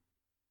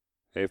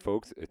Hey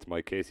folks, it's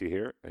Mike Casey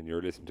here, and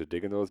you're listening to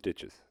Digging Those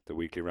Ditches, the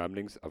weekly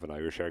ramblings of an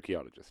Irish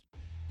archaeologist.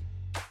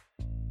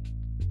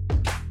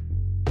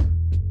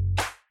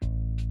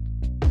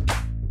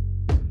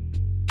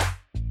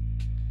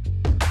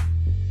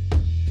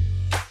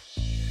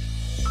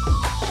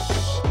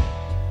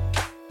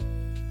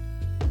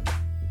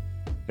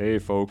 Hey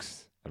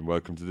folks, and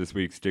welcome to this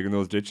week's Digging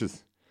Those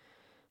Ditches.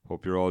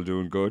 Hope you're all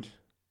doing good.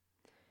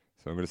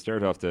 So I'm going to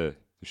start off the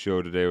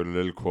show today with a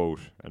little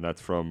quote, and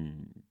that's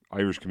from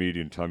Irish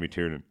comedian Tommy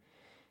Tiernan.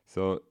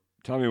 So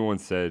Tommy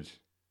once said,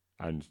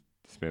 and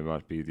this may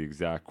not be the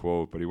exact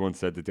quote, but he once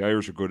said that the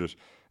Irish are good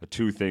at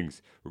two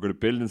things. We're good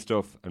at building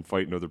stuff and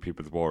fighting other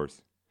people's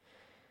wars.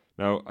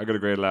 Now, I got a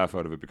great laugh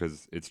out of it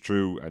because it's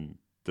true, and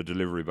the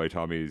delivery by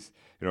Tommy is,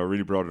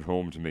 really brought it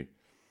home to me.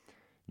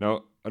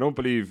 Now, I don't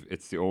believe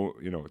it's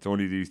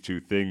only these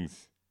two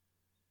things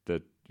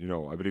that,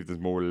 I believe there's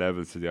more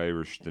levels to the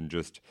Irish than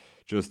just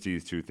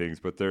these two things,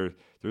 but there's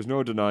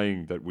no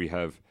denying that we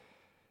have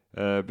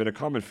been a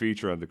common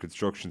feature on the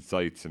construction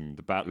sites and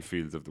the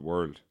battlefields of the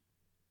world.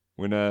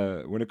 When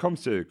it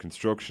comes to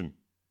construction,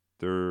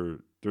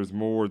 there's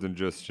more than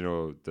just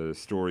the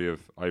story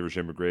of Irish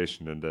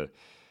immigration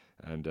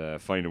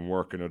and finding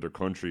work in other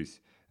countries.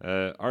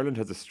 Ireland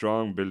has a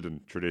strong building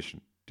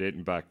tradition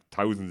dating back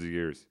thousands of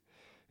years.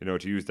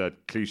 To use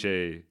that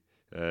cliche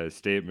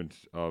statement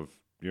of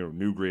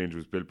Newgrange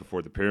was built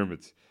before the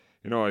pyramids.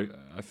 I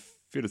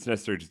feel it's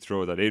necessary to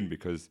throw that in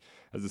because,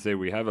 as I say,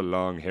 we have a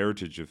long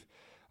heritage of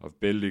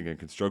building and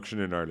construction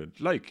in Ireland,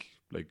 like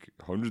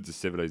hundreds of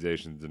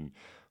civilizations and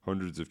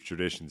hundreds of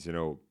traditions.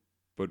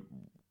 But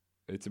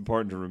it's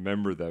important to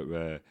remember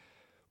that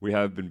we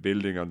have been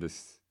building on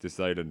this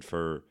island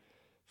for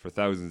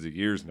thousands of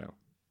years now.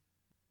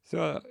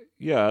 So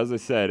yeah, as I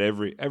said,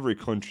 every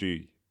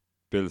country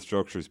builds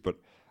structures, but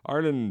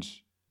Ireland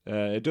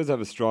it does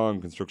have a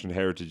strong construction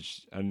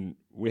heritage, and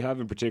we have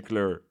in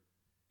particular,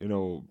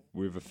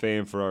 we have a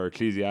fame for our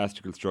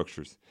ecclesiastical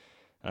structures,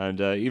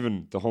 and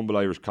even the humble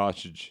Irish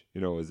cottage,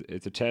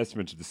 it's a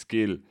testament to the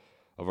skill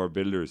of our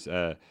builders.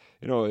 It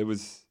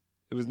was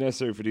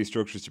necessary for these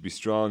structures to be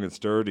strong and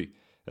sturdy,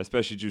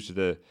 especially due to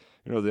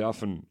the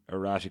often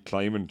erratic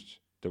climate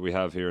that we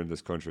have here in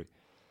this country.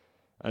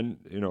 And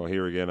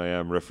here again, I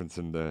am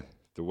referencing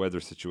the weather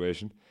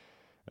situation.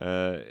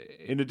 Uh,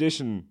 in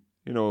addition,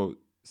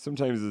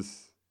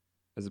 sometimes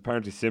as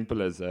apparently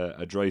simple as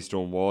a dry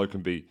stone wall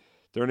can be,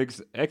 they're an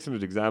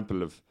excellent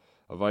example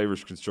of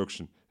Irish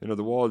construction.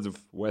 The walls of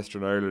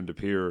Western Ireland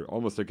appear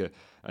almost like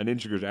an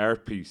intricate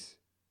art piece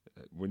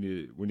when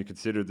you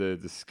consider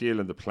the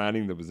skill and the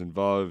planning that was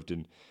involved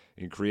in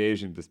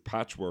creating this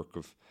patchwork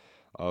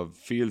of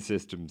field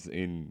systems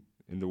in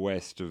the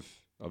west of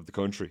the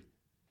country.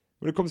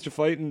 When it comes to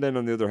fighting, then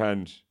on the other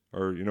hand,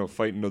 or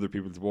fighting other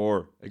people's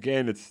war,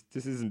 again, this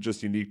isn't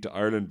just unique to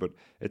Ireland, but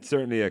it's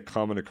certainly a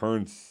common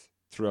occurrence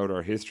throughout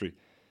our history.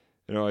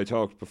 I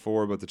talked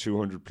before about the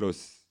 200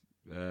 plus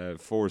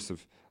force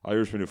of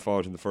Irishmen who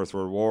fought in the First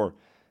World War,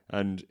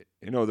 and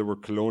there were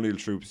colonial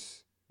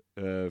troops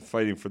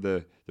fighting for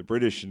the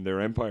British and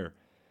their empire.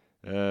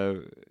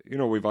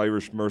 We've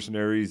Irish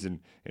mercenaries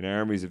in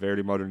armies of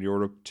early modern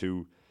Europe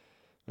to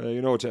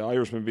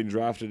Irishmen being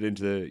drafted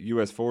into the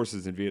U.S.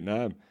 forces in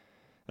Vietnam.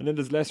 And then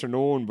there's lesser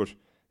known, but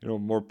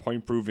more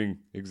point proving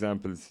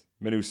examples.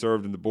 Men who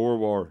served in the Boer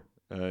War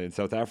in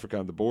South Africa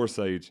on the Boer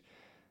side.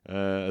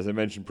 As I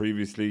mentioned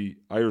previously,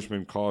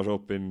 Irishmen caught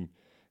up in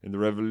the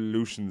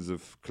revolutions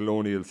of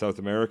colonial South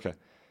America.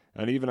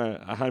 And even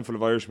a handful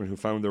of Irishmen who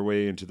found their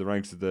way into the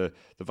ranks of the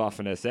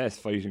Waffen SS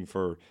fighting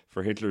for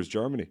Hitler's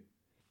Germany.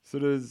 So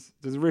there's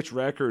a rich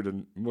record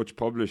and much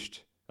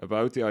published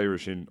about the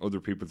Irish in other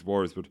people's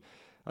wars, but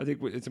I think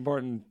it's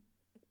important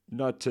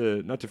not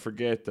to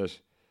forget that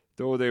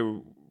though they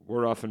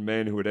were often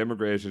men who had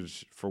emigrated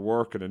for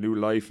work and a new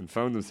life and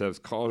found themselves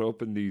caught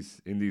up in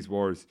these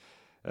wars,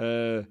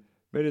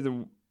 many of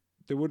them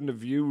they wouldn't have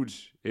viewed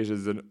it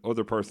as an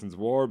other person's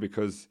war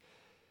because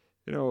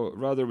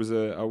rather it was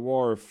a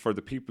war for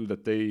the people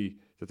that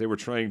they were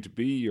trying to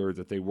be or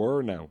that they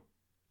were now.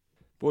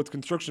 Both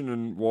construction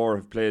and war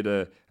have played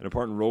an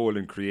important role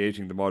in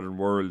creating the modern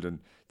world and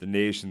the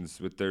nations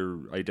with their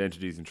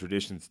identities and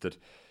traditions that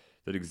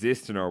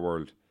exist in our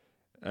world.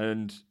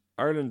 And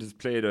Ireland has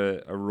played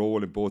a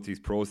role in both these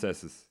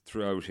processes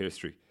throughout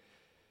history.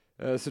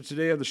 So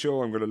today on the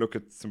show, I'm going to look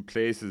at some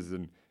places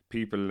and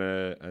people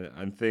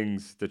and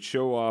things that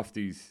show off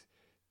this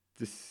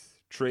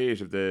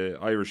trait of the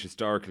Irish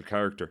historical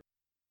character.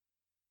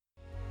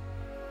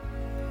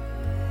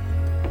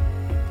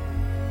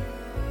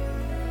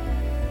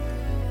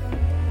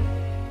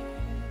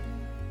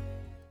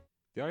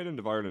 The island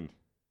of Ireland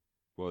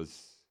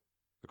was,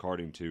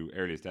 according to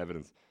earliest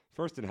evidence,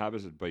 first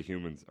inhabited by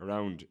humans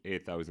around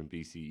 8000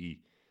 BCE.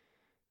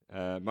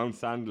 Mount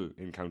Sandal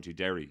in County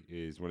Derry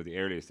is one of the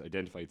earliest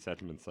identified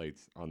settlement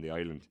sites on the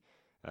island,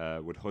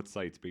 with hut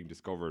sites being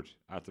discovered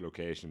at the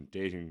location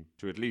dating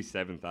to at least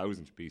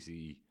 7000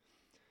 BCE.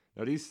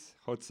 Now, these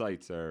hut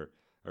sites are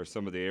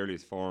some of the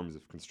earliest forms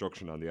of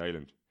construction on the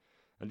island,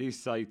 and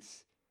these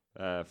sites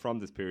from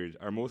this period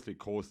are mostly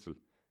coastal,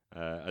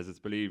 as it's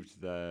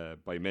believed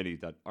by many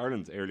that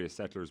Ireland's earliest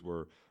settlers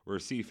were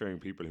seafaring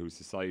people whose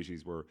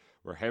societies were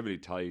heavily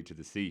tied to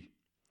the sea.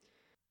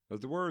 As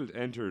the world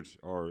entered,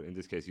 or in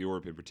this case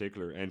Europe in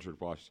particular, entered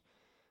what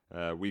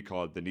we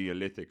called the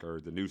Neolithic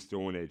or the New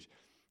Stone Age,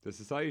 the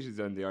societies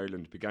on the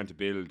island began to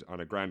build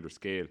on a grander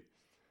scale.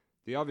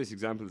 The obvious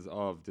examples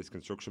of this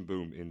construction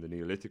boom in the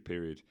Neolithic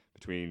period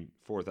between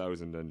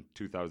 4000 and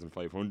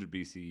 2500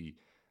 BCE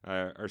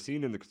are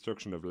seen in the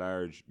construction of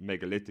large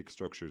megalithic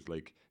structures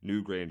like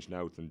Newgrange,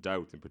 Knowth, and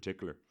Doubt in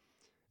particular,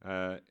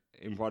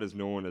 in what is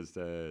known as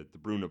the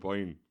Brú na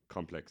Bóinne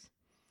complex.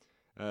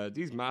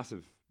 These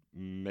massive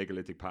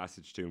megalithic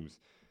passage tombs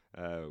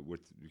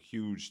with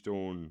huge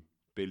stone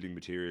building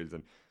materials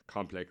and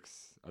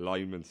complex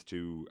alignments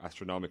to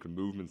astronomical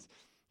movements,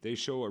 they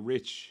show a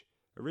rich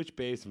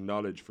base of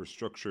knowledge for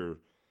structure,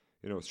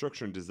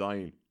 structure and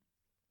design.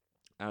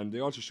 And they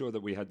also show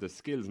that we had the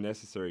skills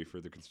necessary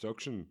for the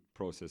construction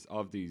process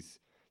of these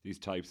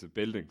types of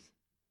buildings.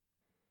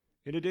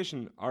 In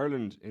addition,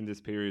 Ireland in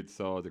this period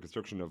saw the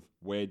construction of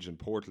wedge and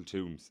portal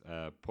tombs,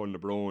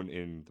 Punnabrone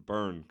in the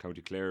Burn,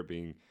 County Clare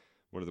being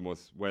one of the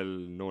most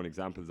well-known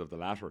examples of the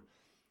latter.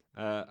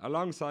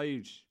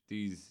 Alongside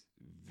these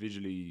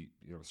visually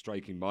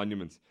striking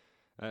monuments,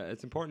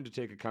 it's important to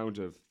take account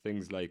of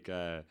things like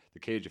the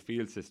Cage of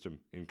Field system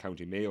in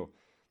County Mayo.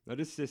 Now,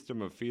 this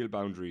system of field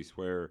boundaries,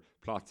 where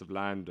plots of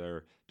land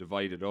are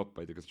divided up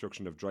by the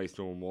construction of dry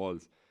stone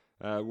walls,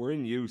 were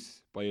in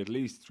use by at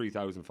least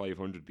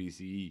 3500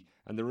 BCE,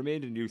 and they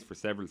remained in use for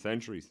several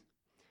centuries.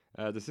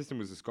 The system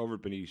was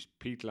discovered beneath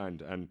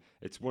peatland, and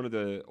it's one of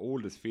the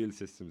oldest field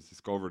systems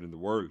discovered in the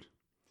world.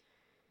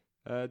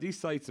 These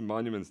sites and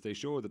monuments, they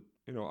show that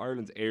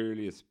Ireland's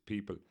earliest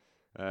people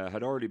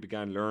had already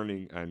began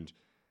learning and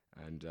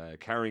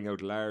carrying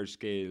out large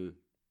scale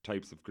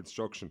types of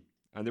construction,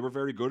 and they were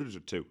very good at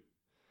it too.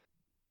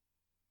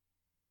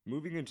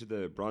 Moving into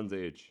the Bronze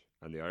Age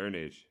and the Iron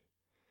Age,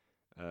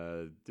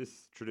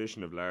 this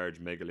tradition of large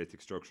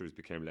megalithic structures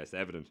became less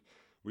evident.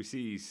 We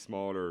see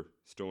smaller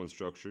stone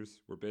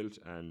structures were built,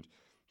 and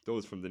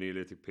those from the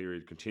Neolithic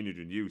period continued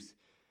in use.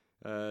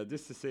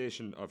 This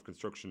cessation of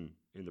construction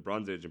in the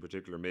Bronze Age in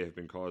particular may have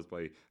been caused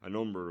by a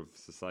number of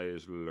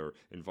societal or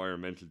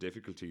environmental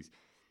difficulties,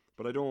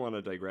 but I don't want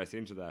to digress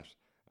into that.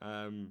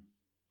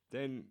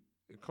 Then,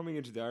 coming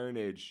into the Iron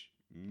Age,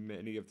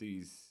 many of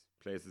these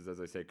places, as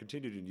I say,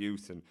 continued in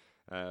use, and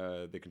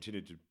they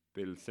continued to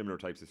build similar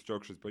types of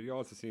structures, but you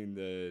also seen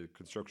the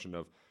construction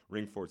of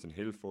ring forts and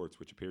hill forts,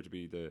 which appear to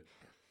be the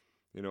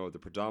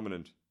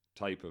predominant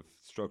type of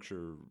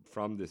structure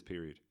from this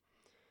period.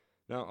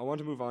 Now, I want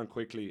to move on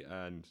quickly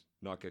and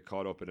not get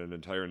caught up in an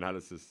entire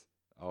analysis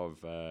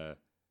of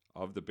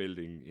the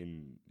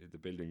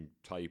building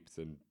types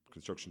and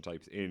construction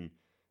types in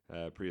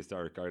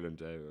prehistoric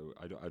Ireland.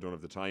 I don't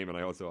have the time, and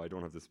I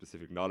don't have the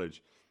specific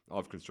knowledge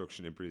of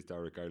construction in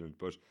prehistoric Ireland.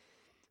 But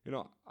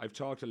I've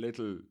talked a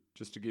little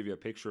just to give you a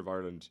picture of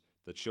Ireland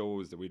that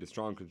shows that we had a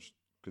strong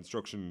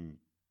construction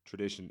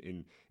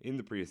tradition in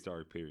the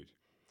prehistoric period.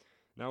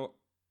 Now,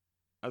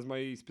 as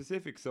my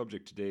specific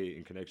subject today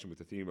in connection with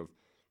the theme of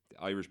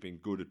the Irish being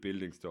good at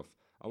building stuff,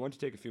 I want to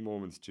take a few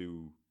moments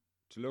to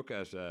look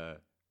at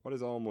what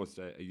is almost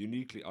a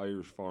uniquely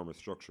Irish form of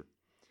structure,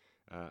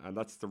 and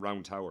that's the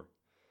Round Tower.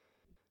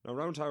 Now,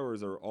 round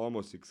towers are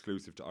almost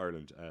exclusive to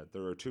Ireland.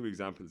 There are two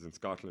examples in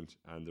Scotland,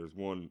 and there's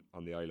one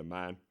on the Isle of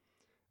Man.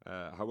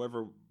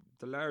 However,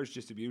 the large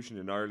distribution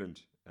in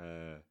Ireland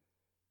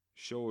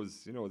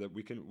shows, that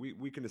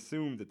we can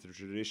assume that the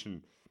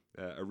tradition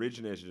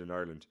originated in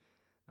Ireland,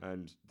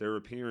 and their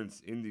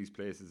appearance in these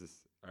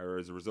places are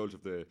as a result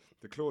of the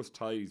close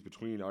ties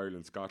between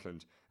Ireland,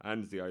 Scotland,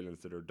 and the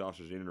islands that are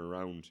dotted in and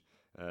around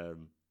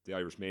the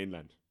Irish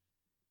mainland.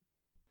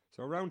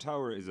 So a round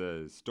tower is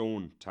a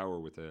stone tower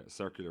with a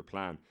circular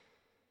plan.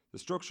 The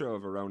structure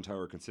of a round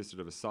tower consisted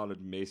of a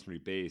solid masonry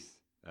base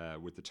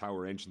with the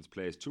tower entrance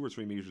placed 2 or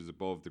 3 metres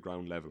above the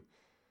ground level.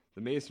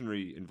 The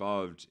masonry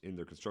involved in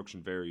their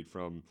construction varied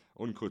from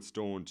uncut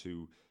stone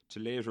to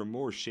later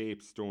more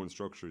shaped stone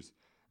structures,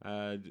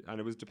 and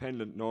it was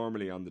dependent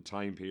normally on the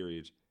time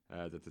period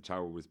that the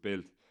tower was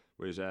built,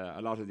 with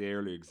a lot of the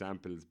early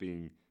examples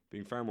being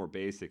far more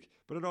basic.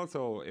 But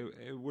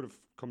it would have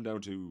come down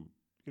to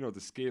the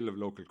skill of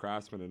local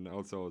craftsmen, and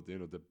also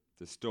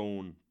the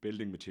stone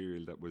building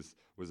material that was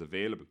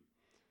available.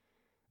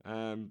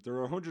 There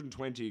are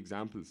 120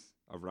 examples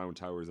of round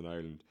towers in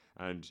Ireland,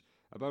 and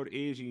about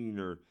 18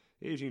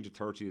 to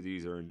 30 of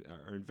these are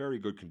in very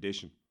good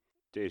condition,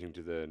 dating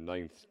to the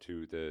 9th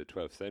to the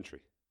 12th century.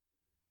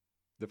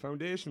 The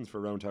foundations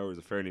for round towers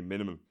are fairly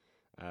minimal.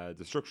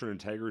 The structural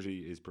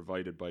integrity is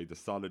provided by the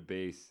solid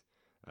base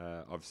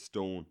of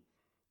stone,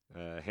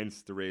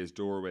 hence the raised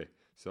doorway.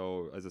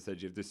 So, as I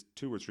said, you have this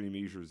 2 or 3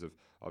 metres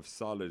of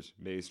solid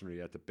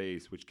masonry at the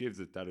base, which gives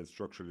it that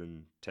structural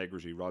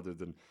integrity rather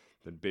than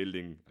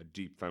building a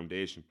deep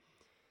foundation.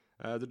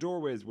 The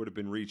doorways would have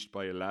been reached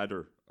by a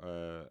ladder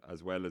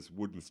as well as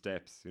wooden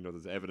steps.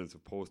 There's evidence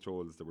of post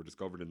holes that were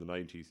discovered in the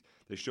 90s.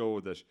 They show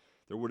that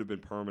there would have been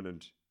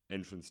permanent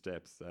entrance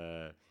steps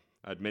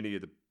at many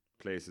of the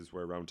places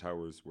where round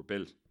towers were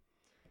built.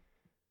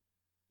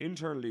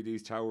 Internally,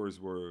 these towers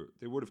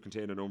would have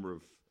contained a number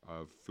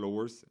of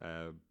floors,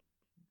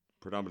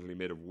 predominantly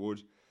made of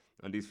wood,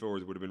 and these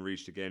floors would have been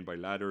reached again by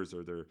ladders,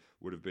 or there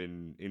would have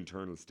been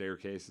internal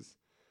staircases.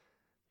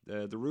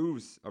 The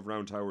roofs of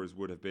round towers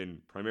would have been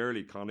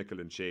primarily conical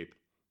in shape,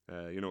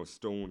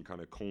 stone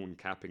kind of cone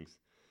cappings.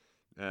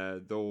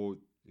 Though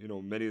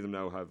many of them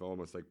now have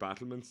almost like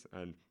battlements,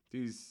 and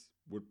these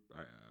would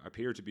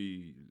appear to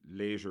be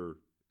later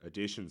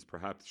additions,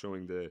 perhaps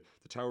showing the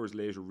tower's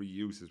later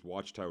reuse as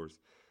watchtowers.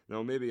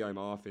 Now, maybe I'm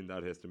off in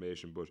that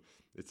estimation, but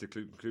it's the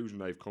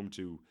conclusion I've come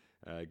to,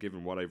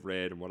 given what I've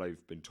read and what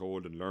I've been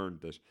told and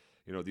learned, that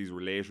these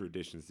were later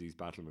additions, these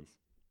battlements.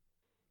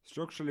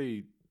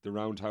 Structurally, the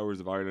round towers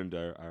of Ireland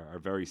are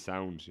very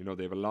sound.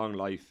 They have a long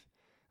life.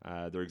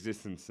 Their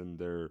existence and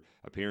their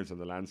appearance on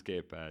the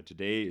landscape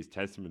today is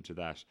testament to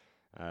that.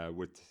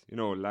 With a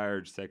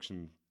large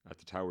section at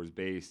the tower's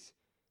base,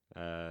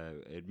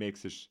 it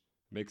makes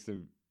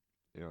them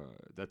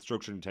that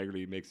structural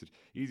integrity makes it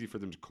easy for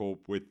them to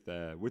cope with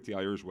the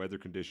Irish weather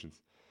conditions.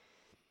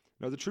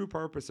 Now, the true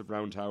purpose of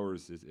round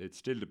towers it's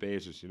still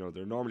debated.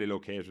 They're normally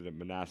located at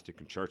monastic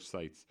and church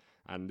sites,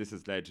 and this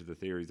has led to the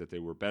theories that they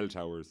were bell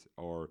towers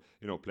or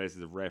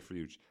places of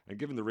refuge. And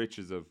given the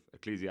riches of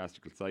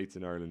ecclesiastical sites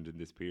in Ireland in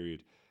this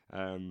period,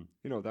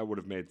 that would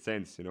have made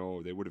sense. They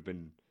would have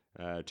been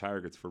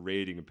targets for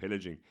raiding and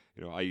pillaging.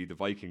 I.e. the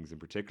Vikings in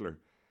particular.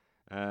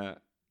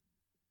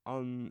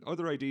 On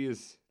other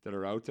ideas that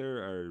are out there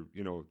are,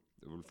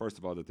 first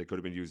of all, that they could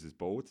have been used as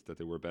both, that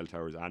they were bell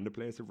towers and a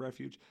place of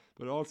refuge,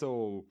 but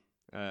also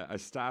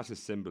as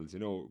status symbols,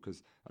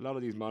 because a lot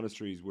of these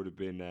monasteries would have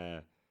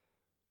been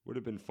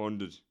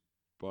funded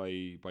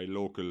by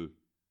local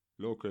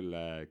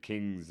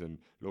kings and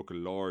local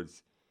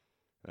lords.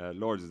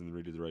 Lords isn't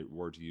really the right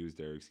word to use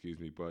there, excuse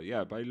me, but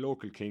yeah, by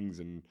local kings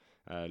and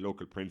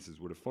local princes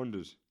would have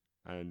funded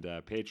and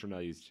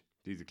patronised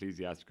these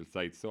ecclesiastical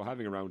sites. So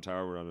having a round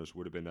tower on it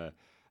would have been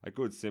a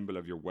good symbol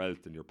of your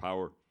wealth and your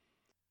power.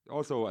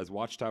 Also, as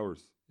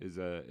watchtowers is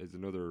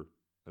another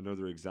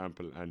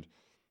example, and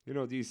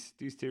these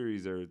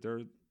theories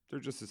they're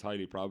just as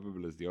highly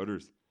probable as the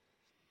others.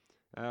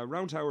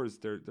 Round towers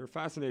they're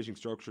fascinating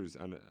structures,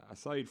 and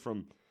aside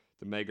from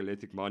the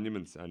megalithic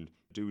monuments and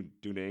Dún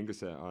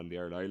Aonghasa on the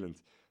Aire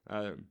Islands,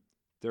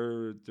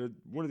 they're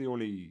one of the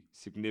only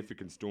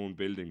significant stone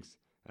buildings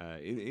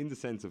in the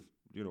sense of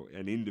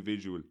an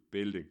individual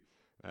building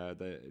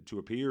to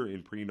appear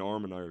in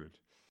pre-Norman Ireland.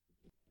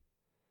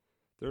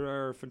 There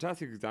are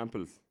fantastic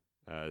examples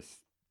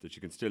that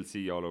you can still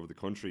see all over the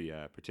country,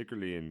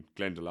 particularly in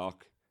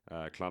Glendalough,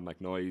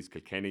 Clonmacnoise,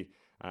 Kilkenny,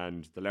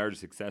 and the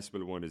largest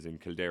accessible one is in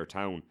Kildare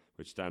Town,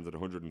 which stands at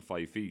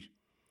 105 feet.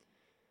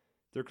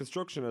 Their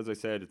construction, as I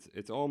said,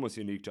 it's almost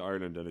unique to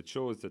Ireland, and it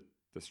shows that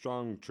the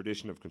strong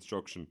tradition of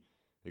construction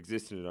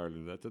existed in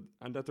Ireland,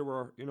 and that there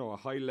were a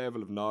high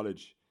level of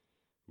knowledge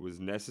was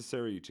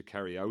necessary to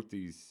carry out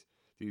these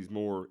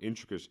more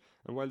intricate,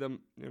 and while them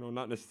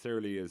not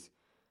necessarily as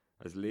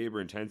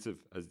labour intensive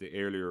as the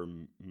earlier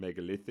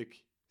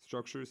megalithic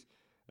structures,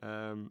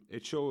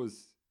 it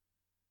shows,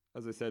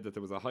 as I said, that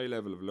there was a high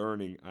level of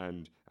learning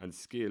and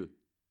skill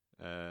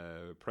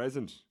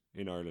present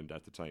in Ireland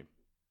at the time.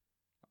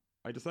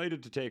 I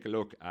decided to take a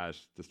look at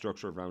the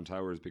structure of round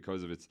towers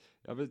because of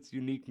its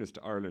uniqueness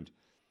to Ireland.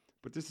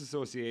 But this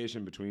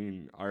association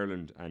between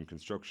Ireland and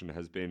construction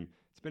it's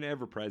been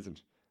ever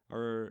present.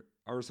 Our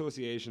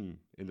association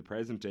in the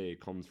present day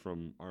comes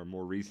from our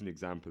more recent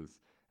examples,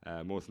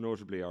 most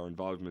notably our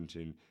involvement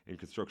in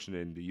construction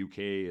in the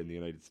UK and the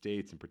United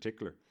States in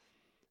particular.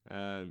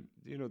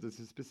 There's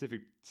a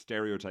specific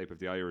stereotype of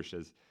the Irish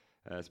as,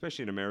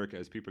 especially in America,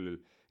 as people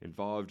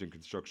involved in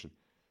construction.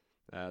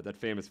 That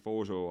famous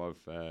photo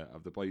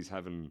of the boys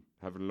having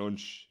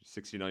lunch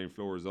 69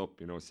 floors up,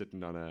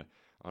 sitting on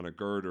a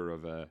girder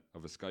of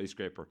a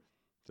skyscraper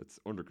that's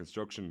under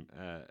construction.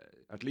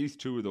 At least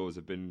two of those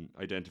have been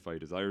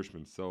identified as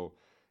Irishmen. So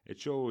it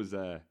shows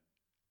that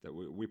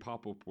we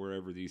pop up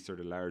wherever these sort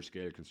of large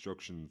scale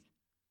construction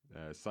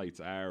sites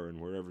are, and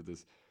wherever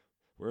there's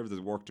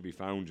work to be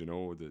found,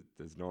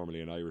 there's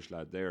normally an Irish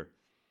lad there.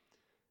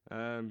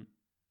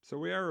 So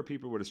we are a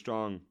people with a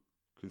strong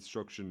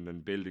construction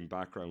and building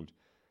background,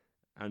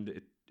 and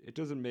it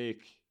doesn't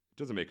make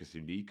us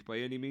unique by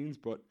any means,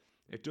 but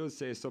it does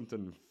say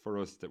something for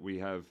us that we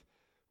have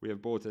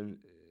both an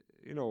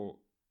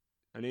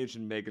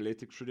ancient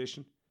megalithic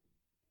tradition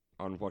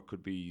on what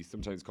could be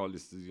sometimes called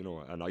this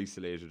an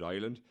isolated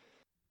island,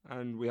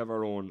 and we have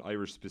our own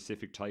Irish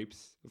specific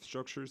types of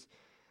structures,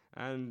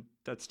 and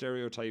that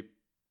stereotype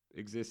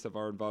exists of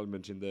our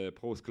involvement in the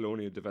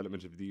post-colonial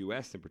development of the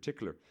US in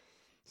particular.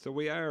 So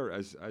we are,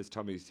 as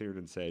Tommy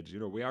Tiernan said,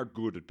 we are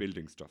good at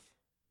building stuff.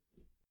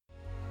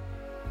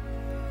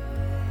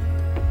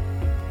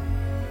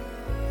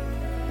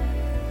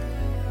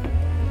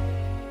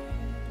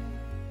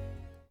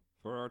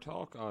 For our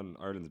talk on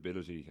Ireland's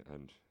ability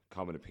and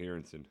common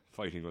appearance in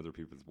fighting other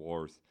people's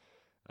wars,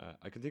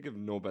 I can think of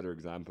no better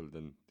example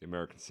than the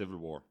American Civil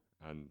War.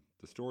 and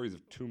the stories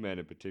of two men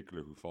in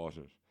particular who fought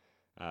in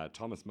it.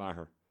 Thomas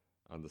Maher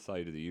on the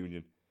side of the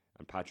Union,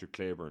 and Patrick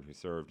Cleburne, who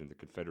served in the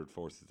Confederate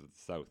forces of the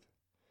South.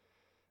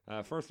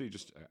 Firstly,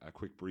 just a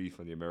quick brief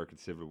on the American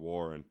Civil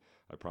War, and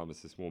I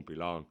promise this won't be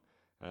long.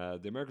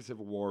 The American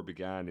Civil War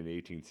began in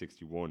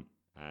 1861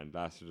 and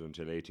lasted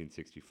until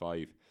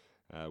 1865,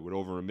 with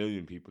over 1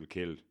 million people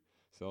killed.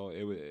 So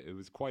it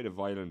was quite a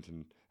violent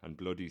and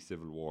bloody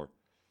civil war.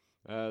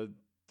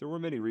 There were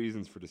many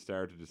reasons for the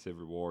start of the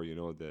Civil War. You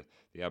know, the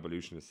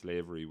abolition of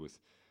slavery was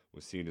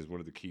seen as one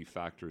of the key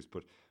factors,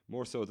 but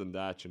more so than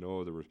that, you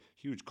know, there were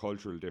huge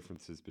cultural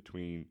differences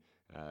between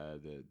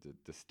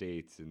the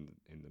states in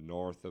the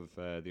north of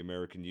the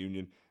American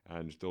Union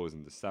and those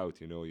in the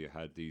south. You know, you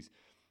had these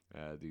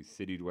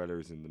city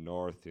dwellers in the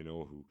north, you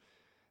know, who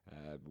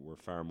were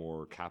far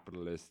more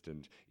capitalist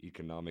and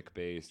economic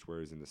based,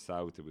 whereas in the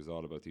south it was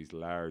all about these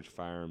large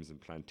farms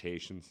and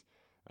plantations.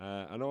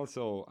 And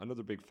also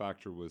another big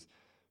factor was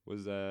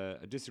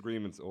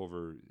disagreements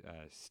over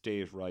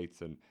state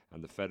rights and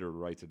the federal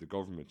rights of the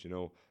government. You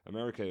know,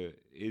 America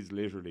is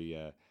literally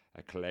a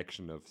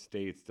collection of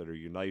states that are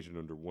united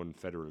under one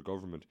federal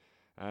government,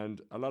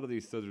 and a lot of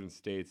these southern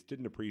states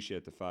didn't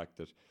appreciate the fact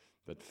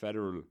that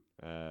federal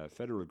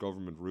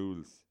government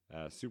rules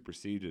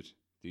superseded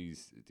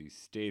these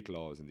state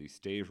laws and these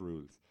state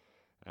rules,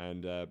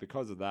 and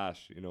because of that,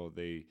 you know,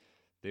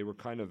 they were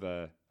kind of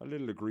a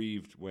little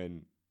aggrieved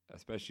when,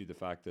 especially the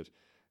fact that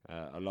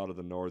a lot of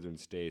the northern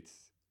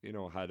states, you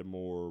know, had a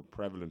more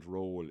prevalent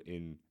role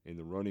in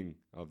the running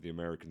of the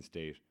American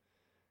state,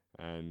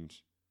 and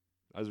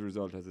as a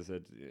result, as I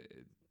said,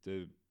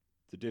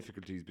 the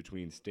difficulties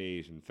between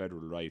state and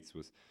federal rights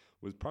was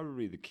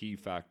probably the key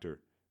factor,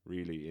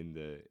 really,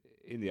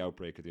 in the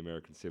outbreak of the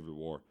American Civil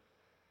War.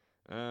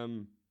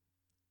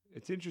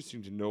 It's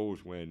interesting to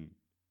note when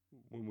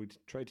we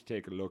try to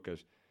take a look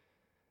at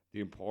the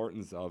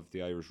importance of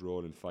the Irish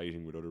role in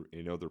fighting with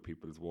other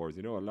people's wars.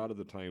 You know, a lot of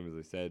the time, as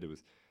I said,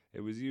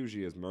 it was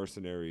usually as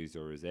mercenaries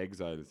or as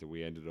exiles that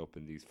we ended up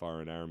in these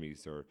foreign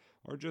armies, or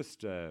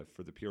just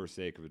for the pure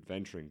sake of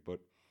adventuring.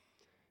 But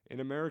in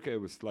America, it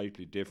was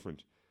slightly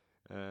different.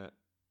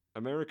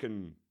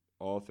 American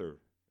author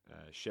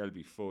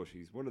Shelby Foote,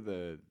 he's one of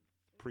the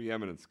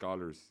preeminent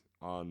scholars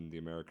on the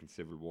American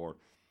Civil War.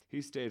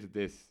 He stated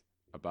this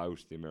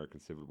about the American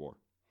Civil War: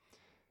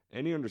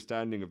 any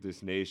understanding of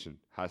this nation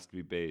has to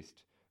be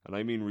based, and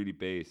I mean really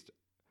based,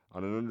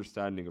 on an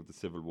understanding of the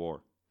Civil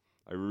War.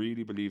 I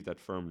really believe that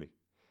firmly.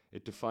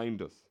 It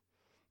defined us.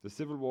 The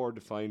Civil War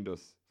defined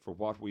us for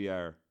what we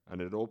are, and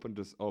it opened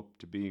us up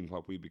to being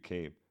what we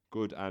became,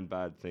 good and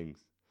bad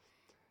things.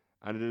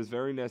 And it is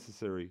very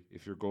necessary,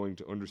 if you're going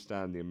to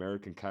understand the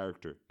American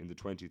character in the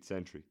 20th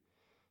century,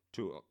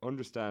 to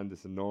understand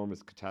this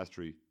enormous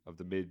catastrophe of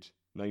the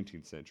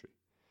mid-19th century.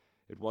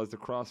 It was the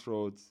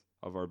crossroads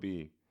of our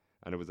being,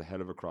 and it was a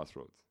hell of a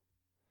crossroads.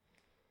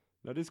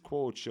 Now, this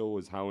quote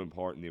shows how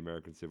important the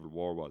American Civil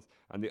War was,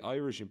 and the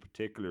Irish in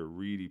particular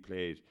really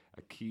played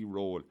a key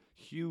role.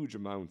 Huge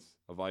amounts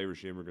of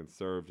Irish immigrants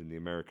served in the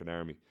American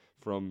Army,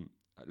 from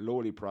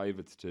lowly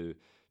privates to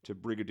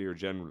brigadier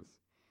generals.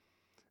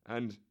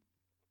 And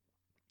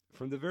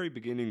from the very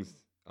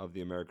beginnings of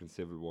the American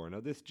Civil War, now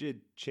this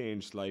did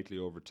change slightly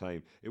over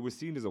time. It was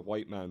seen as a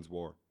white man's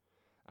war,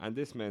 and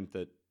this meant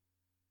that,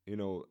 you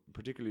know,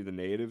 particularly the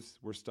natives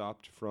were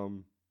stopped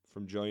from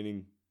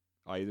joining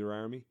either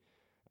army.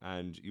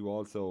 And you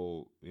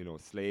also, you know,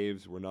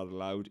 slaves were not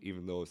allowed,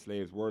 even though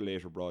slaves were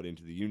later brought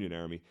into the Union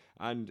Army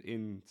and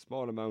in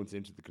small amounts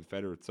into the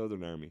Confederate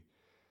Southern Army.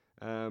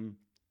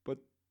 But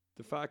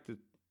the fact that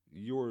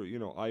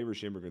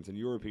Irish immigrants and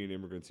European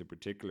immigrants in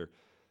particular,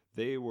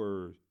 they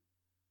were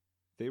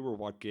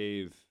what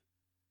gave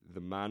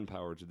the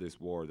manpower to this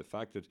war. The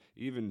fact that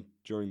even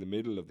during the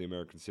middle of the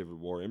American Civil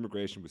War,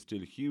 immigration was still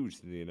huge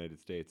in the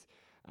United States.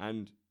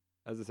 And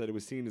as I said, it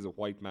was seen as a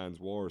white man's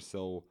war.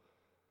 So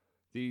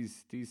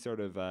these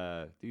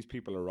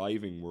people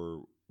arriving were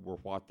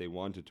what they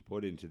wanted to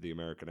put into the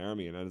American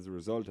Army, and as a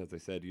result, as I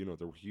said, you know,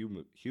 there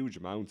were huge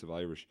amounts of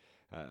Irish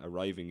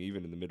arriving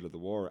even in the middle of the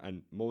war,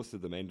 and most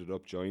of them ended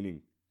up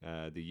joining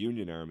the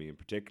Union Army in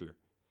particular.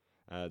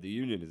 The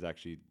Union is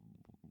actually,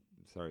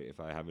 sorry if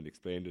I haven't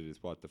explained it,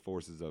 is what the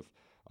forces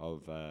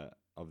of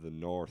the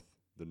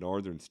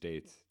northern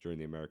states during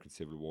the American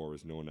Civil War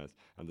is known as,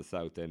 and the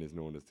South then is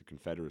known as the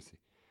Confederacy.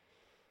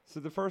 So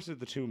the first of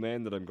the two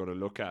men that I'm going to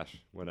look at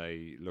when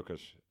I look at,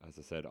 as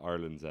I said,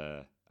 Ireland's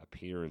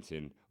appearance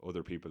in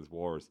other people's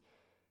wars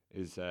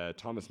is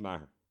Thomas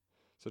Maher.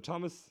 So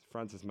Thomas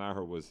Francis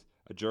Maher was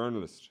a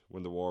journalist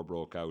when the war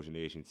broke out in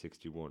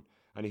 1861,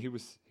 and he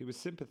was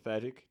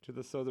sympathetic to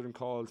the Southern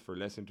calls for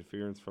less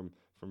interference from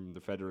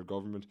the federal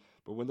government.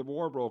 But when the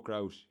war broke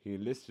out, he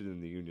enlisted in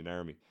the Union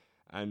Army,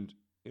 and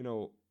you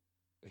know,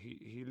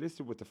 he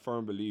enlisted with the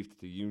firm belief that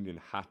the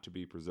Union had to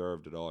be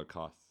preserved at all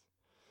costs.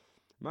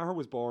 Maher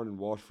was born in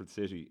Waterford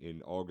City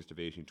in August of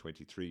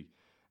 1823,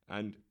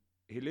 and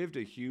he lived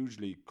a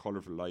hugely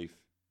colourful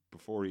life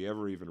before he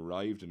ever even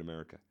arrived in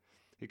America.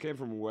 He came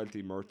from a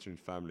wealthy merchant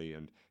family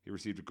and he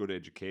received a good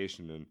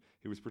education, and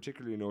he was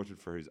particularly noted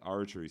for his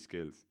oratory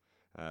skills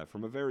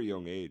from a very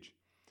young age.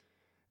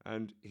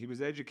 And he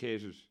was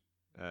educated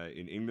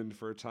in England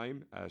for a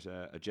time at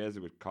a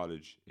Jesuit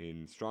college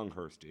in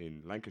Stronghurst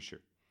in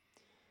Lancashire.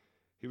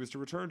 He was to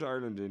return to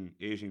Ireland in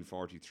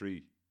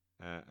 1843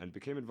 and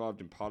became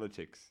involved in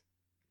politics,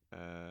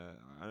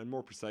 and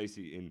more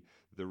precisely in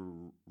the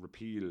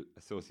Repeal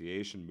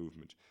Association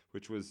movement,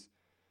 which was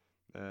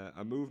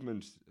a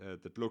movement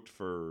that looked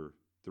for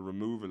the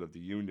removal of the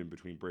union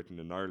between Britain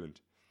and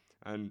Ireland.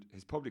 And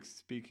his public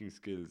speaking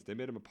skills, they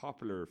made him a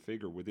popular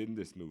figure within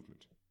this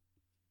movement.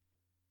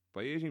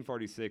 By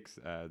 1846,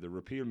 the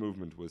repeal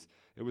movement was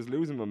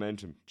losing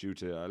momentum due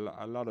to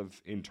a lot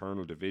of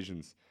internal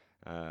divisions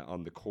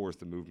on the course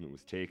the movement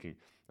was taking.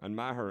 And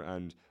Maher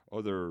and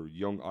other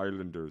young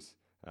Irelanders,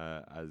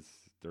 as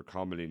they're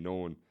commonly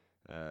known,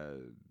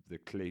 the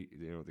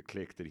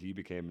clique that he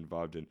became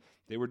involved in,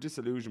 they were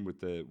disillusioned with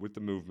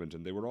the movement,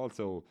 and they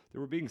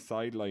were being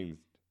sidelined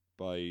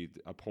by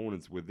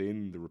opponents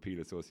within the Repeal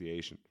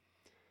Association.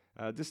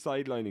 This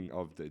sidelining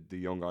of the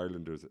young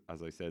Irelanders,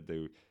 as I said,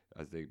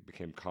 as they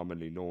became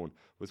commonly known,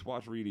 was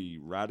what really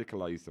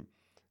radicalised them.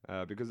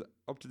 Because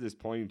up to this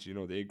point,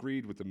 they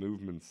agreed with the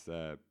movement's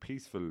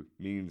peaceful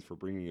means for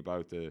bringing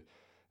about the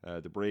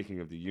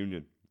breaking of the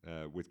union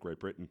with Great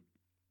Britain.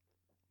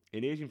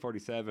 In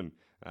 1847,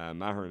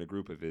 Maher and a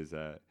group of his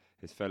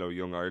fellow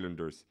young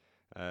Irelanders,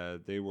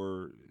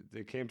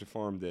 they came to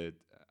form the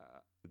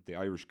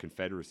Irish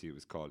Confederacy, it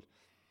was called,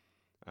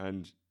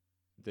 and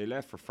they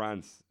left for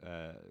France.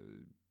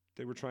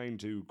 They were trying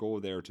to go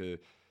there to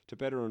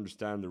better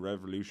understand the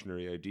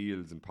revolutionary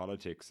ideals and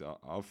politics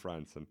of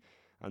France,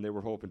 and they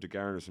were hoping to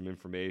garner some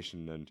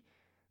information.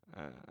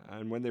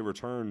 And when they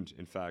returned,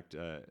 in fact,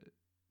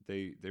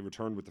 they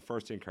returned with the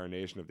first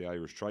incarnation of the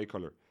Irish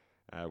tricolour,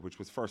 which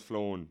was first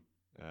flown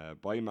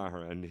by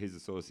Maher and his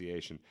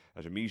association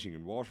at a meeting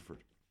in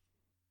Waterford.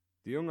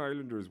 The Young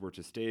Irelanders were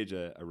to stage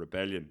a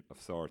rebellion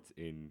of sorts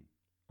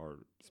or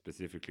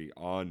specifically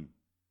on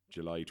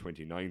July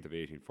 29th of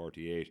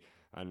 1848,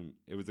 and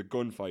it was a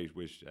gunfight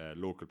with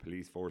local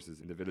police forces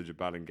in the village of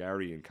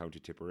Ballingarry in County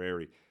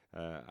Tipperary,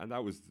 and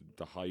that was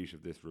the height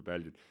of this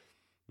rebellion.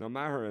 Now,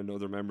 Maher and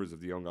other members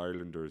of the Young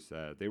Irelanders,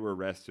 they were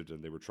arrested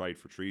and they were tried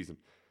for treason.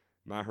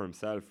 Maher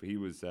himself, he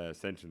was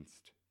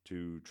sentenced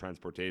to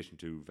transportation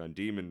to Van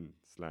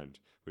Diemen's Land,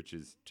 which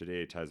is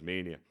today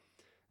Tasmania,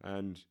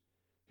 and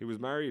he was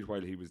married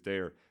while he was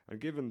there, and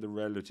given the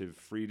relative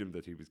freedom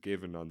that he was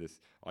given on this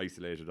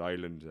isolated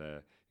island,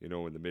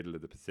 in the middle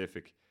of the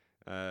Pacific,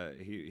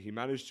 he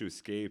managed to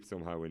escape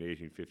somehow in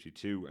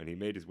 1852, and he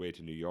made his way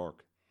to New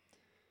York.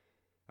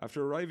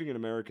 After arriving in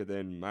America,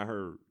 then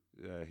Maher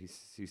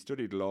he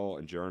studied law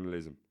and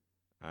journalism,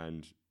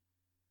 and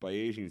by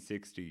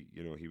 1860,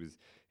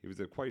 he was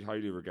a quite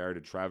highly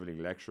regarded travelling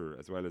lecturer,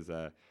 as well as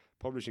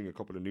publishing a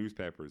couple of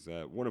newspapers,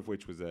 one of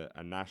which was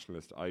a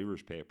nationalist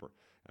Irish paper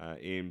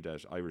aimed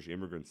at Irish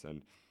immigrants,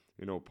 and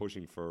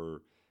pushing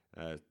for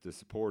the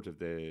support of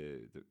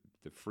the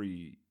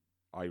free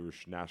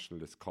Irish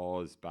nationalist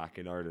cause back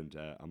in Ireland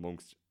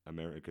amongst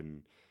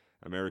American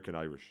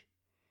Irish.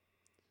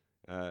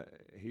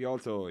 He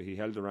held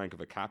the rank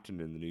of a captain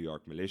in the New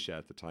York militia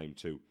at the time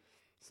too.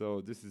 So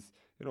this is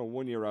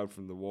 1 year out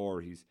from the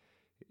war. He's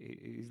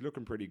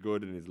looking pretty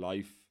good in his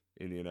life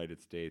in the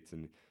United States,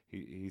 and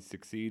he's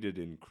succeeded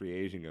in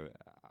creating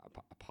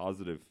a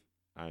positive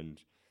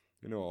and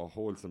a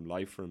wholesome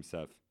life for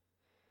himself.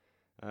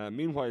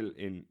 Meanwhile,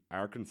 in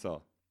Arkansas,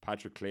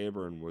 Patrick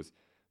Cleburne was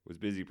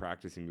busy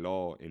practicing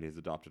law in his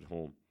adopted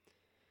home.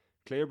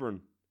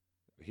 Cleburne,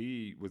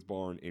 he was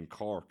born in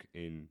Cork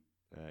in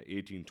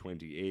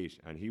 1828,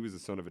 and he was the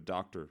son of a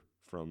doctor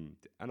from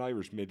an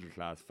Irish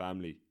middle-class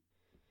family.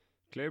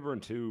 Cleburne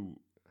too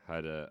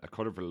had a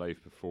colourful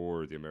life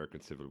before the American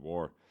Civil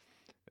War.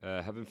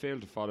 Having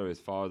failed to follow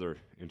his father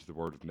into the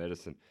world of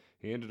medicine,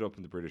 he ended up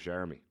in the British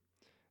Army.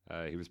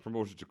 He was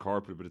promoted to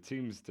corporal, but it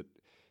seems that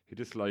he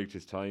disliked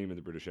his time in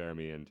the British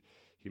Army, and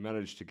he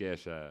managed to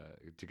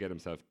get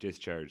himself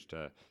discharged.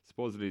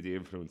 Supposedly the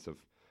influence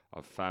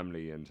of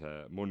family and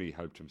money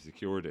helped him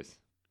secure this.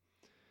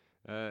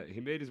 He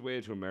made his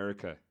way to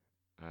America,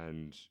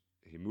 and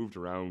he moved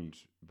around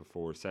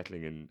before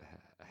settling in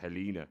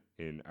Helena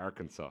in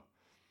Arkansas.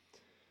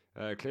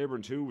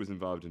 Cleburne too was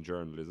involved in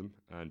journalism,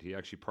 and he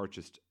actually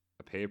purchased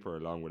a paper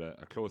along with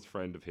a close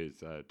friend of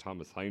his,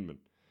 Thomas Heineman.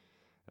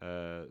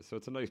 So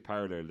it's a nice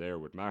parallel there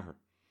with Maher.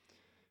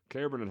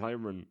 Cleburne and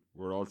Heineman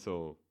were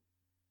also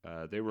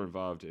they were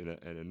involved in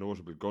a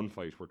notable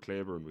gunfight where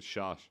Cleburne was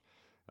shot,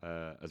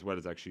 as well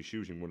as actually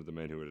shooting one of the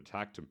men who had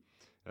attacked him.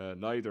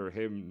 Neither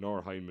him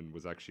nor Heineman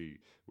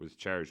was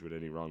charged with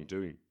any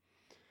wrongdoing.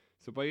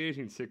 So by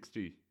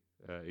 1860,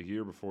 a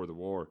year before the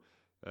war,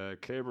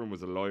 Cleburne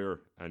was a lawyer,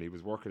 and he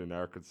was working in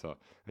Arkansas,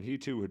 and he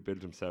too had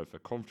built himself a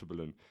comfortable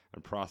and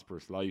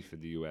prosperous life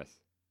in the US.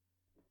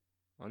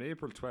 On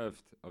April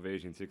 12th of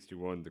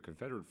 1861, the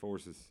Confederate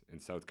forces in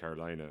South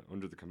Carolina,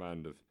 under the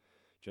command of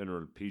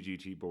General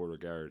P.G.T.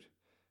 Beauregard,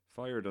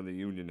 fired on the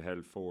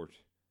Union-held fort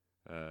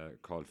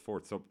called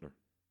Fort Sumter.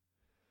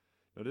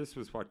 Now, this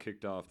was what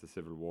kicked off the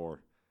Civil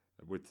War,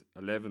 with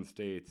 11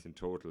 states in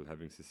total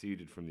having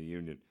seceded from the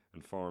Union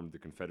and formed the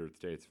Confederate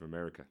States of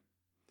America.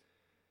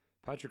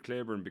 Patrick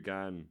Cleburne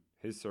began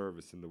his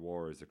service in the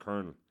war as a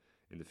colonel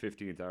in the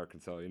 15th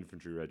Arkansas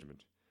Infantry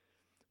Regiment,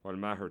 while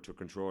Maher took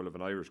control of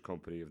an Irish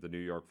company of the New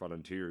York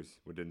Volunteers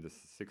within the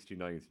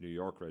 69th New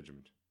York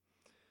Regiment.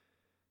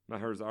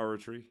 Maher's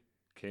oratory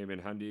came in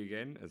handy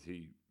again as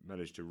he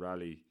managed to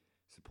rally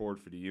support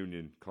for the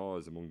Union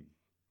cause among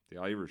the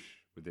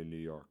Irish within New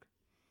York.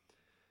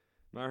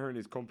 Maher and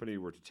his company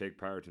were to take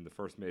part in the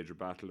first major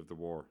battle of the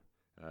war,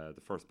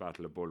 the First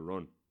Battle of Bull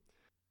Run.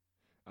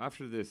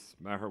 After this,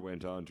 Maher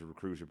went on to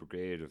recruit a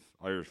brigade of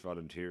Irish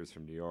volunteers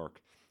from New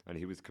York, and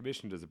he was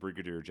commissioned as a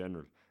brigadier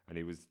general, and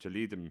he was to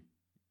lead them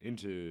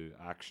into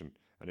action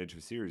and into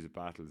a series of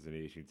battles in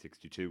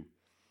 1862.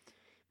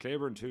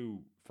 Cleburne too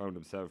found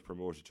himself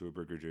promoted to a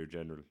brigadier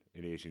general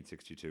in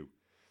 1862,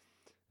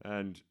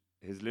 and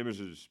his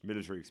limited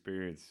military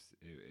experience,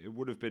 it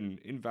would have been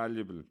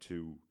invaluable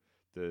to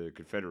the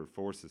Confederate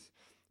forces,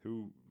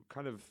 who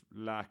kind of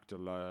lacked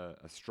a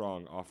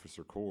strong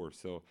officer corps,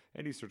 so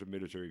any sort of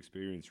military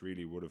experience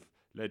really would have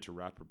led to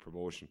rapid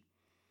promotion.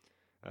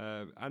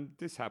 And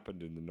this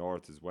happened in the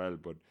north as well,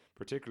 but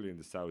particularly in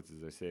the south,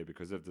 as I say,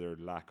 because of their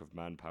lack of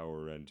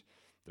manpower and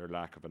their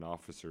lack of an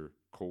officer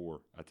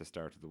corps at the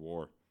start of the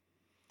war.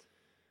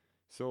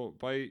 So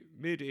by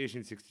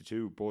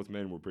mid-1862, both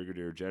men were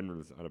brigadier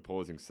generals on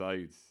opposing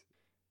sides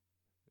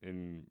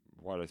in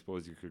what I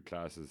suppose you could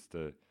class as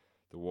the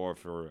war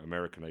for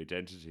American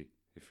identity,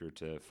 if you're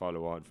to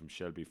follow on from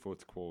Shelby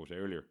Foote's quote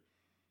earlier.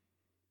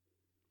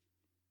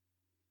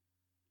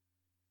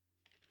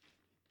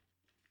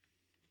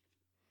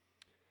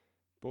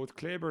 Both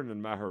Cleburne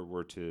and Maher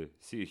were to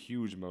see a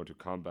huge amount of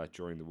combat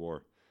during the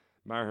war.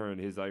 Maher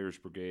and his Irish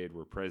Brigade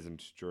were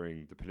present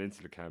during the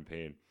Peninsula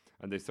Campaign,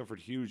 and they suffered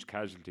huge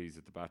casualties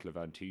at the Battle of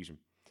Antietam.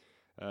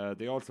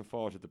 They also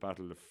fought at the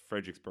Battle of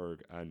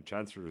Fredericksburg and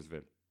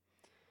Chancellorsville,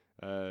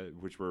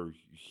 which were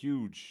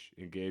huge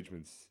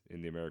engagements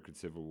in the American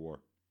Civil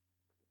War.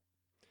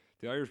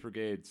 The Irish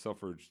Brigade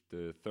suffered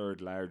the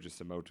third largest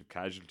amount of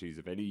casualties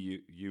of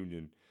any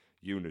Union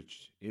unit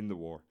in the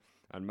war,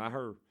 and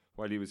Maher,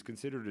 while he was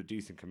considered a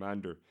decent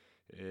commander,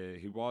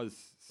 he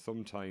was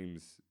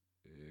sometimes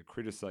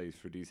criticised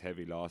for these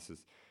heavy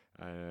losses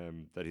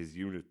that his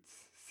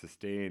units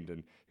sustained,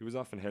 and he was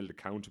often held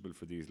accountable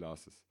for these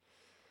losses.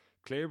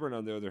 Cleburne,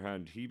 on the other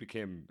hand, he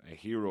became a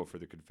hero for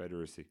the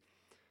Confederacy.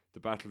 The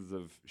battles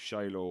of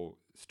Shiloh,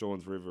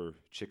 Stones River,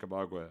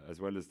 Chickamauga,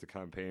 as well as the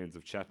campaigns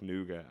of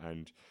Chattanooga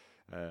and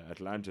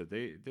Atlanta,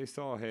 they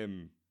saw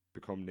him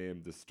become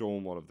named the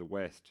Stonewall of the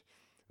West.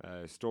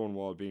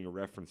 Stonewall being a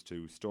reference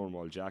to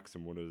Stonewall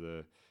Jackson, one of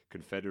the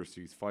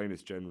Confederacy's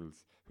finest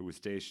generals who was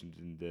stationed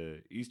in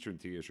the eastern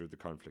theatre of the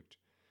conflict.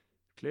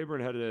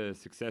 Cleburne had a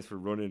successful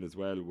run-in as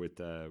well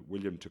with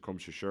William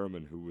Tecumseh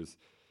Sherman, who was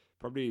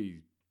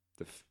probably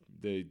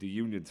the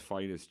Union's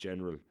finest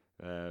general,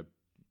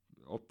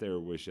 up there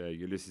with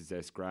Ulysses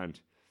S.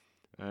 Grant.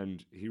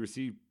 And he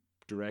received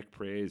direct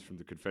praise from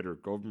the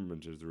Confederate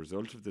government as a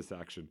result of this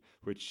action,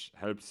 which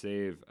helped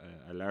save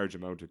a large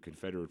amount of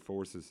Confederate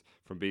forces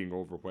from being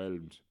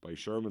overwhelmed by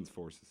Sherman's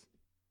forces.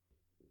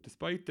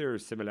 Despite their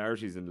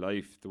similarities in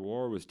life, the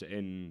war was to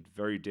end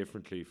very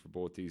differently for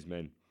both these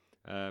men.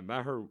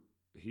 Maher,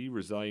 he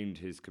resigned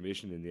his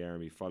commission in the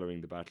army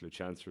following the Battle of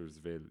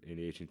Chancellorsville in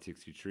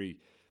 1863,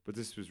 but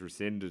this was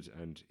rescinded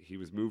and he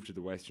was moved to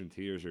the Western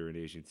Theatre in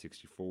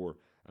 1864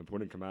 and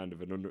put in command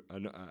of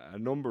a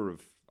number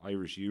of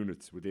Irish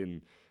units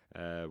within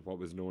what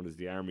was known as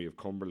the Army of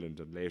Cumberland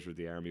and later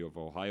the Army of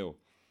Ohio.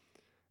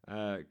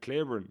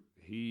 Cleburne,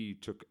 he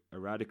took a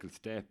radical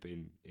step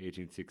in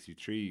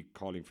 1863,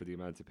 calling for the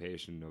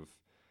emancipation of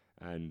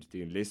and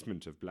the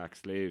enlistment of black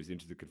slaves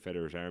into the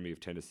Confederate Army of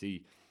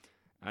Tennessee.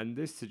 And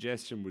this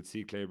suggestion would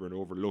see Cleburne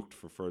overlooked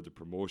for further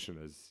promotion,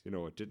 as you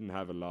know it didn't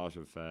have a lot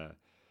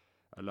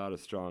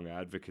of strong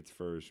advocates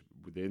for it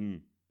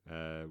within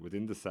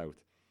the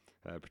South,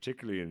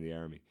 particularly in the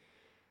army.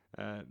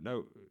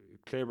 Now,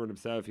 Cleburne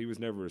himself, he was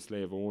never a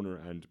slave owner,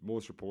 and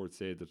most reports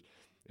say that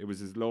it was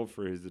his love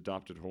for his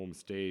adopted home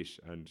state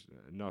and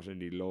not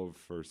any love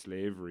for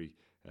slavery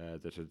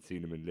that had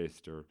seen him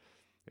enlist, or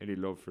any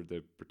love for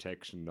the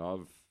protection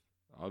of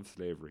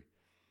slavery.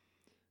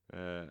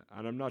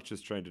 And I'm not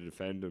just trying to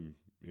defend him,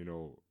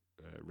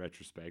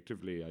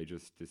 retrospectively.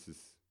 This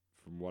is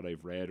from what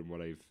I've read and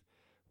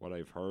what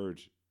I've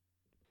heard.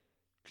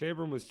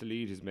 Cleburne was to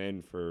lead his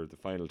men for the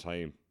final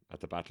time at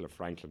the Battle of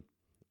Franklin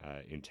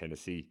in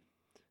Tennessee.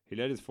 He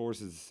led his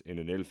forces in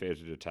an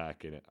ill-fated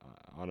attack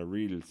on a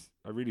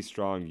really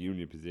strong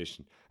Union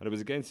position, and it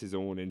was against his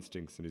own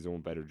instincts and his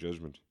own better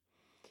judgment.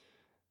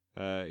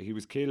 He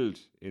was killed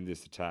in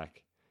this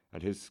attack,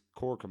 and his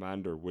corps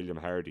commander, William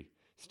Hardy,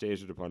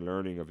 stated upon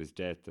learning of his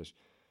death that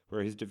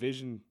where his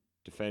division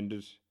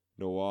defended,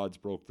 no odds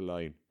broke the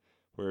line.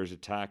 Where it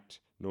attacked,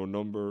 no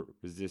number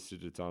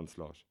resisted its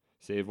onslaught,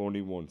 save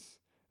only once,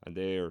 and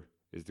there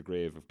is the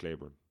grave of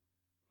Cleburne.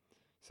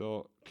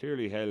 So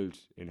clearly held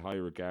in high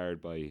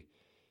regard by,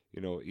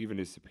 even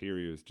his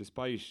superiors,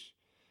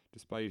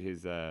 despite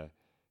his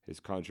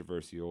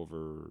controversy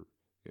over,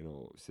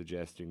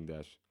 suggesting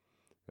that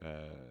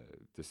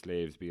the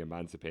slaves be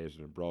emancipated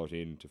and brought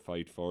in to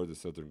fight for the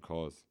Southern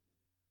cause.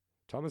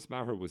 Thomas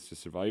Maher was to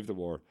survive the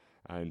war,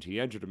 and he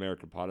entered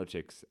American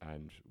politics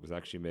and was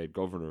actually made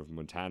governor of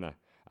Montana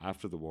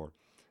after the war.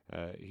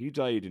 He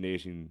died in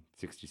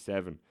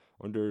 1867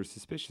 under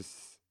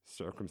suspicious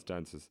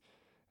circumstances.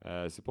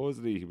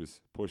 Supposedly, he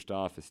was pushed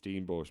off a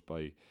steamboat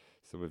by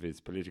some of his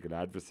political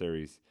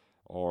adversaries,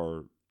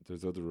 or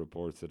there's other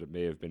reports that it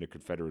may have been a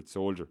Confederate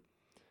soldier.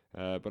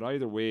 But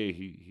either way,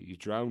 he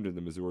drowned in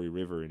the Missouri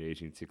River in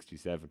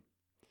 1867.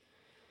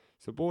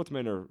 So both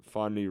men are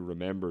fondly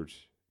remembered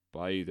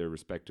by their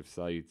respective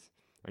sides,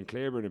 and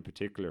Claiborne in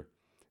particular.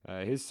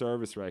 His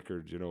service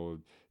record,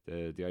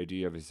 the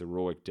idea of his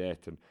heroic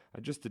death and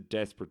just the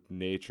desperate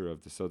nature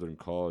of the Southern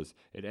cause,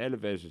 it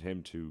elevated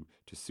him to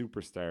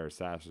superstar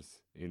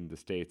status in the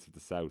states of the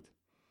South.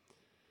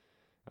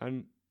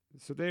 And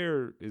so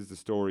there is the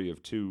story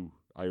of two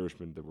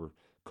Irishmen that were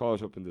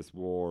caught up in this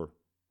war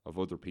of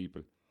other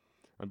people.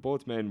 And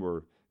both men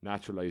were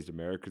naturalised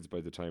Americans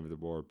by the time of the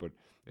war, but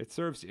it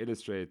serves to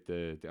illustrate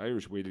the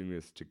Irish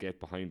willingness to get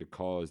behind a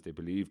cause they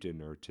believed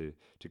in, or to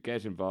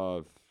get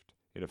involved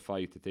in a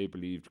fight that they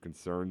believed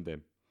concerned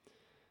them.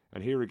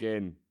 And here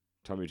again,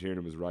 Tommy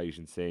Tiernan was right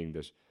in saying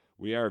that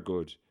we are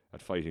good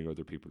at fighting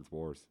other people's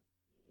wars.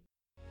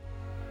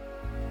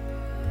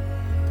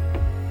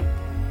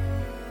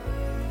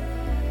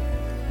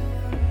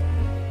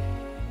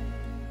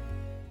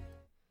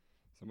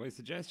 So my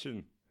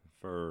suggestion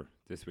for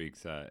this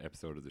week's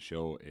episode of the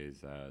show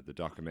is the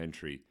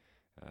documentary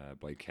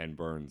by Ken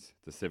Burns,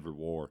 The Civil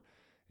War.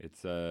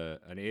 It's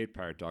an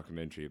 8-part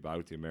documentary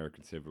about the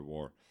American Civil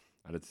War,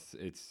 and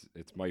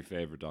it's my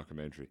favourite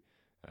documentary.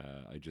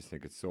 I just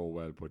think it's so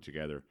well put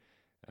together.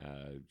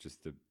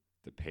 Just the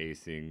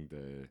pacing,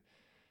 the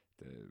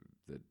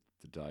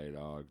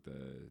dialogue,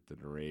 the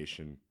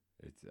narration.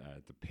 It's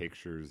the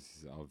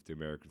pictures of the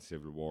American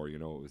Civil War.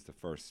 It was the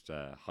first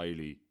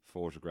highly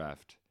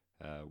photographed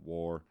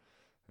war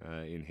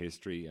in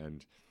history,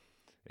 and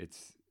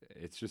it's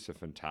just a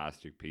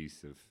fantastic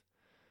piece of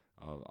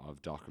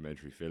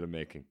documentary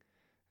filmmaking.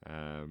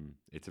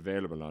 It's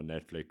available on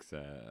Netflix.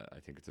 I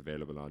think it's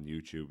available on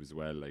YouTube as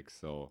well.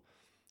 So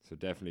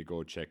definitely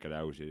go check it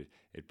out.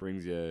 It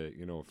brings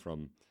you,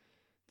 from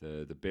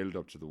the build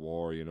up to the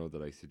war,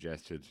 that I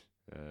suggested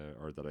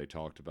or that I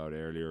talked about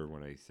earlier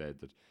when I said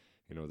that,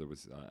 there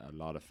was a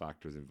lot of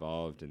factors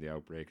involved in the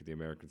outbreak of the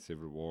American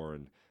Civil War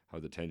and how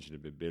the tension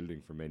had been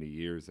building for many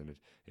years, and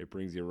it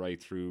brings you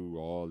right through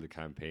all the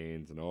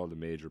campaigns and all the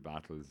major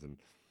battles, and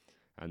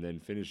then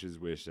finishes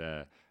with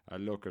a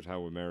look at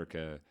how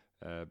America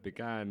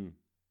began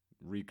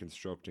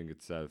reconstructing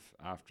itself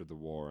after the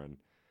war, and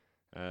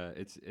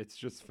it's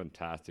just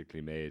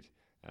fantastically made.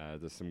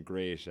 There's some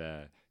great,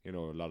 a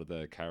lot of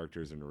the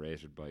characters are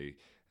narrated by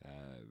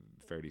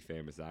fairly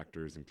famous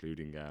actors,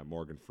 including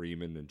Morgan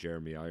Freeman and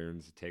Jeremy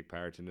Irons take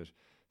part in it.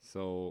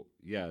 So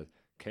yeah,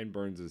 Ken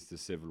Burns' The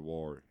Civil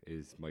War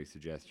is my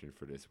suggestion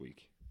for this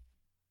week.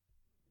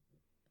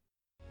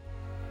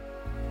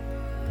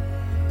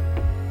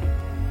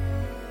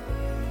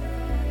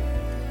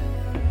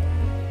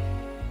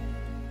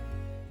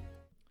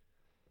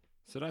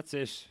 So that's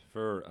it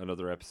for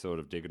another episode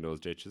of Digging Those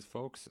Ditches,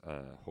 folks.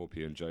 Hope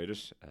you enjoyed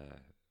it.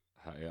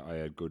 I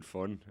had good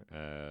fun,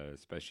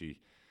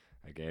 especially,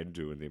 again,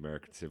 doing the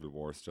American Civil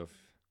War stuff.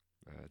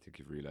 I think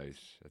you've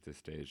realised at this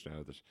stage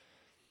now that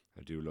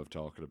I do love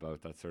talking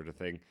about that sort of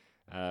thing.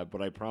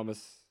 But I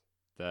promise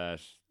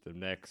that the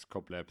next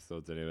couple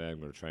episodes, anyway, I'm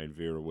going to try and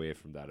veer away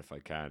from that if I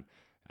can.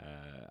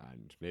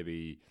 And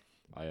maybe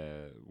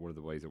one of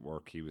the ways at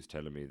work, he was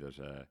telling me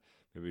that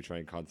maybe try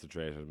and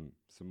concentrate on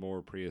some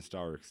more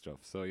prehistoric stuff.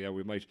 So yeah,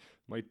 we might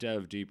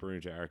delve deeper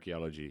into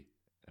archaeology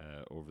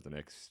over the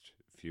next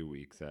few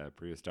weeks,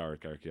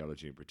 prehistoric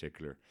archaeology in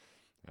particular,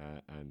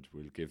 and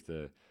we'll give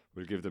the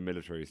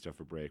military stuff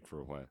a break for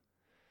a while.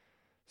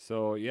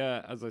 So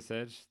yeah, as I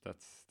said,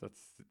 that's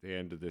the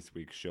end of this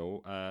week's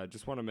show.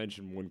 Just want to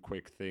mention one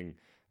quick thing.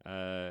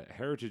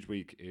 Heritage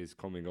Week is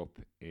coming up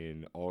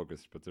in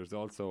August, but there's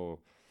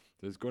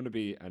going to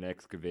be an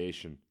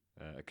excavation,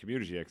 a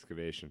community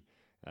excavation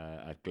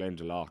at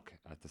Glendalough,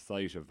 at the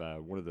site of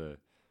one of the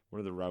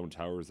round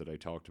towers that I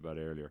talked about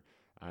earlier,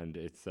 and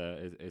it's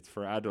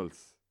for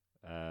adults,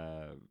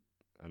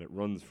 and it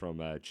runs from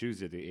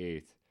Tuesday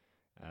the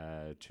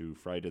 8th to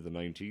Friday the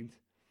 19th.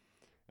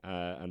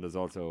 And there's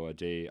also a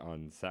day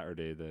on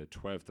Saturday, the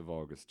 12th of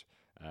August,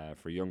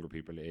 for younger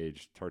people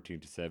aged 13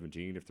 to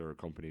 17. If they're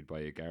accompanied by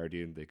a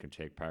guardian, they can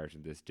take part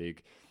in this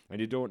dig. And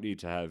you don't need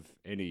to have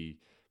any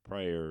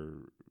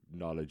prior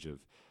knowledge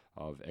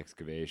of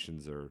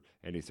excavations or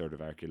any sort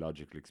of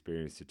archaeological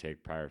experience to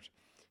take part.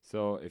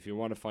 So if you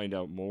want to find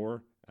out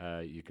more,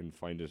 you can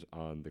find it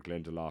on the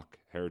Glendalough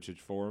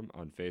Heritage Forum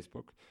on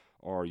Facebook,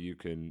 or you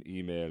can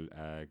email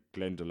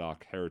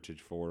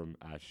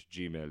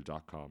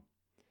glendalougheritageforum@gmail.com.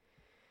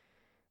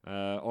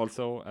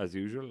 Also, as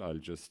usual, I'll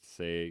just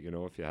say,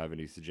 if you have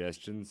any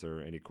suggestions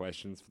or any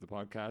questions for the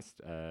podcast,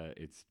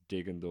 it's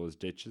Digging Those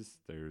Ditches.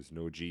 There's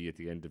no G at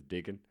the end of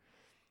digging.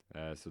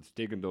 So it's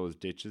Digging Those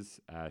Ditches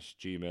at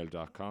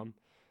gmail.com.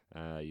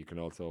 You can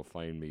also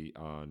find me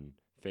on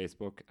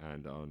Facebook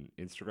and on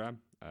Instagram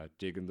at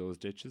Digging Those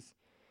Ditches.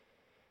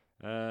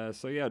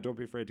 So yeah, don't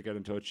be afraid to get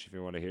in touch if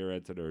you want to hear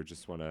it or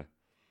just want to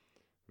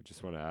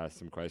ask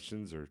some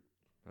questions, or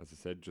as I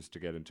said, just to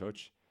get in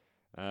touch.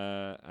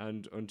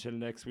 And until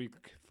next week,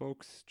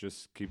 folks,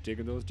 just keep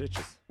digging those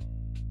ditches.